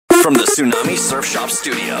From the Tsunami Surf Shop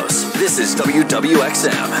Studios, this is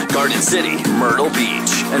WWXM, Garden City, Myrtle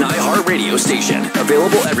Beach, an iHeartRadio station.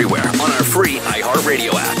 Available everywhere on our free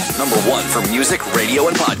iHeartRadio app. #1 for music, radio,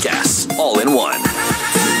 and podcasts, all in one.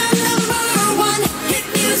 #1 hit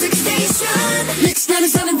music station. Mix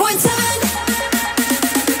 97.7.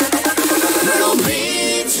 Myrtle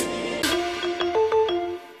Beach.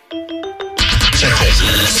 Check this.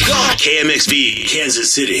 Let's go. KMXV, Kansas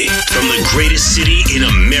City. From the greatest city in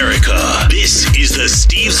America, this is the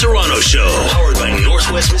Steve Serrano Show. Powered by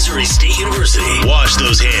Northwest Missouri State University. Wash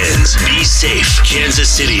those hands. Be safe. Kansas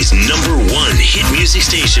City's #1 hit music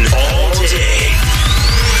station all day.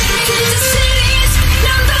 Kansas City's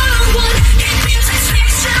 #1 hit music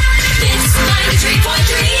station. It's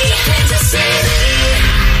 93.3 Kansas City.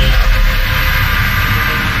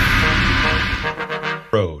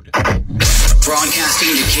 Road.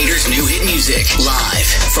 Broadcasting Decatur's new hit music live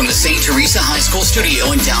from the St. Teresa High School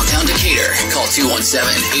studio in downtown Decatur. Call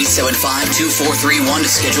 217-875-2431 to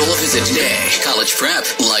schedule a visit today. College prep,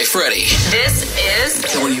 life ready. This is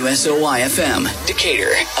WSOY FM,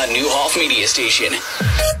 Decatur, a new Hoff media station.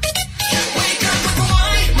 Wake up with the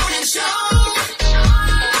White Morning Show.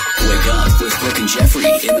 Wake up with Brooke and Jeffrey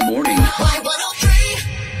in the morning. Y103.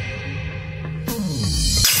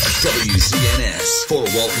 WZNS for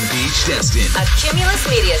Walton Beach, Destin. A Cumulus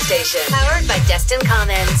media station powered by Destin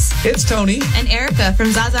Commons. It's Tony and Erica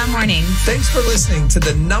from Zaza Morning. Thanks for listening to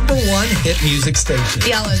the #1 hit music station.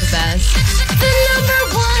 Y'all are the best. The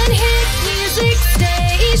 #1 hit music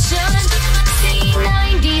station.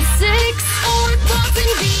 C96 or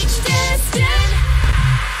Walton Beach, Destin.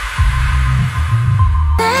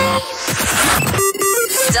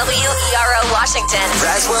 WERO Washington.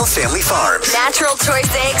 Braswell Family Farms. Natural choice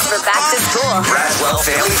eggs for back to school.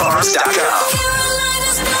 BraswellFamilyFarms.com.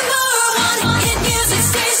 Carolina's #1 hit music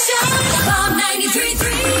station. Bob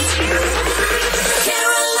 93.3.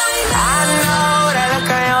 Carolina.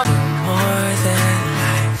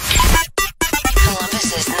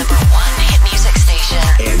 Columbus's #1 hit music station.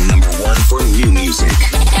 And #1 for new music.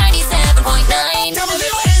 97.9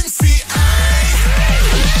 WNCI.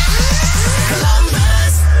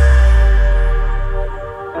 Columbus.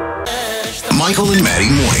 Michael and Maddie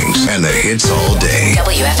mornings and the hits all day.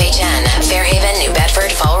 WFHN Fairhaven, New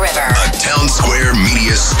Bedford, Fall River. A Town Square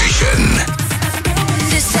media station.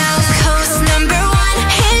 The South Coast #1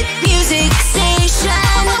 hit music station.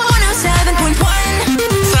 107.1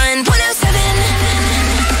 Fun 107.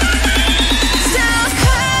 South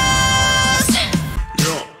Coast.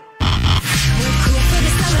 We're cool for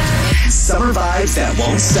the summer. Summer vibes that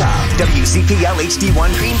won't stop. WZPL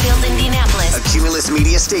HD1 Greenfield, Indianapolis. a Cumulus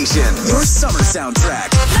media station. Your summer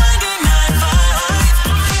soundtrack.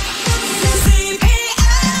 99.5 WZPL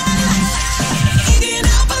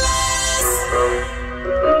Indianapolis.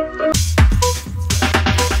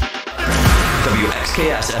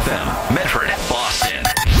 WXKS FM, Medford, Boston.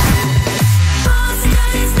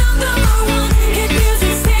 Boston's #1 hit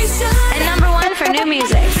music station. And #1 for new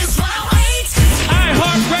music. It's 108.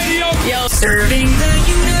 iHeartRadio. Serving the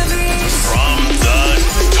universe. From the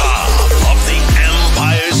top of the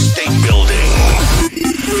Empire State Building.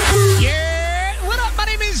 Yeah, what up? My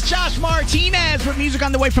name is Josh Martinez with music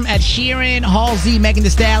on the way from Ed Sheeran, Halsey, Megan Thee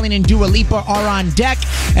Stallion, and Dua Lipa are on deck.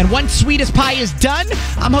 And once Sweetest Pie is done,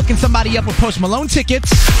 I'm hooking somebody up with Post Malone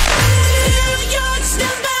tickets. New York's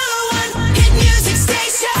 #1 hit music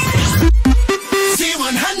station.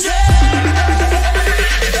 C100.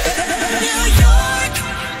 New York.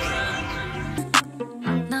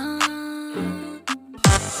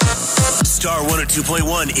 Star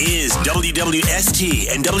 102.1 is WWST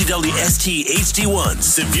and WWST HD1,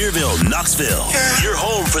 Sevierville, Knoxville. You're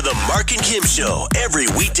home for the Mark and Kim Show every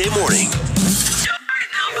weekday morning.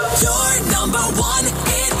 Your #1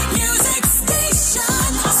 hit music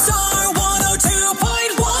station. Star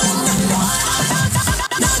 102.1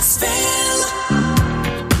 Knoxville.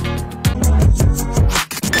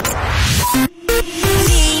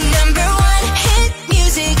 The #1 hit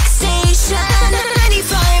music station.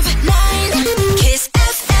 95.9 Kiss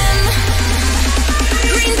FM.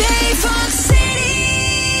 Green Bay, Fox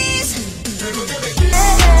Cities.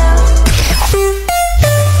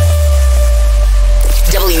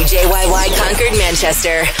 WJYY Concord,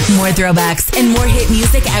 Manchester. More throwbacks and more hit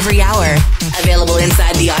music every hour. Available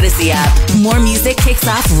inside the Odyssey app. More music kicks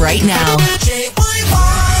off right now.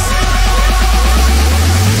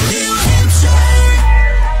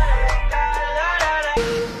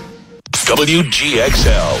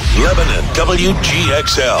 WGXL Lebanon,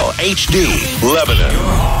 WGXL HD Lebanon.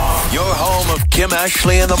 Your home of Kim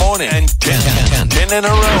Ashley in the morning and 10 in a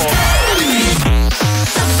row. The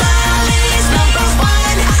Valley's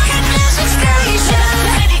 #1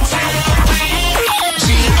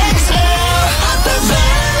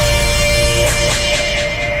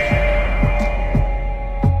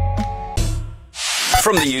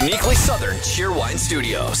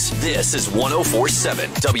 Studios. This is 104.7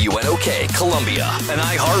 WNOK Columbia, an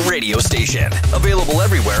iHeart radio station. Available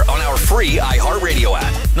everywhere on our free iHeartRadio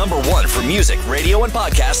app. Number one for music, radio, and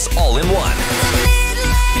podcasts all in one.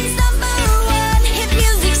 Midland's #1 hit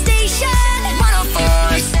music station.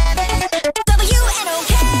 104.7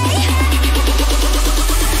 WNOK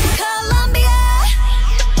Columbia.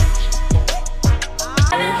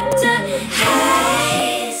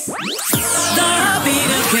 The heartbeat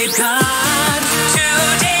of Cape Cod.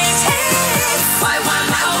 Today's hits.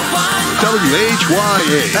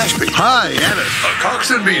 WHYA, Ashby, Hyannis, a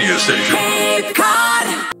Coxon media station. Cape Cod.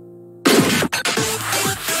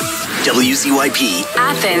 WZYP,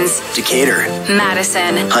 Athens, Decatur,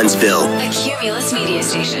 Madison, Huntsville. a Cumulus media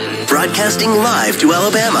station. Broadcasting live to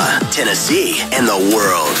Alabama, Tennessee, and the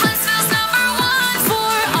world. Huntsville's #1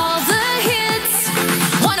 for all the hits.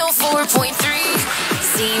 104.3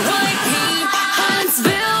 CYP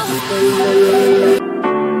Huntsville.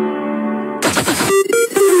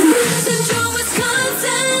 Central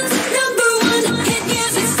Wisconsin's #1 hit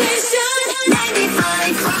music station.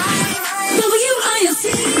 95.5 WIFC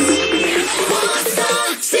Wausau,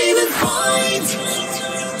 Stevens Point.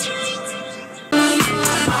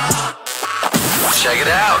 Check it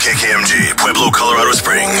out. KKMG, Pueblo, Colorado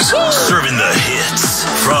Springs. Serving the hits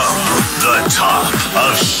from the top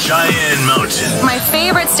of Cheyenne Mountain. My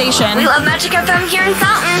favorite station. We love Magic FM here in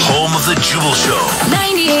Fountain. Home of the Jubal Show.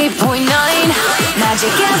 98.9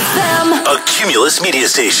 Magic FM. A Cumulus media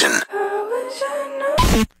station.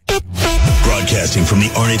 Broadcasting from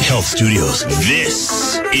the Arnett Health Studios,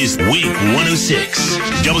 this is Week 106.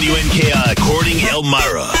 WNKI Corning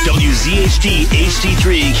Elmira. WZHD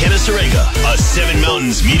HD3 Canasarega, a Seven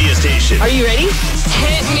Mountains media station. Are you ready?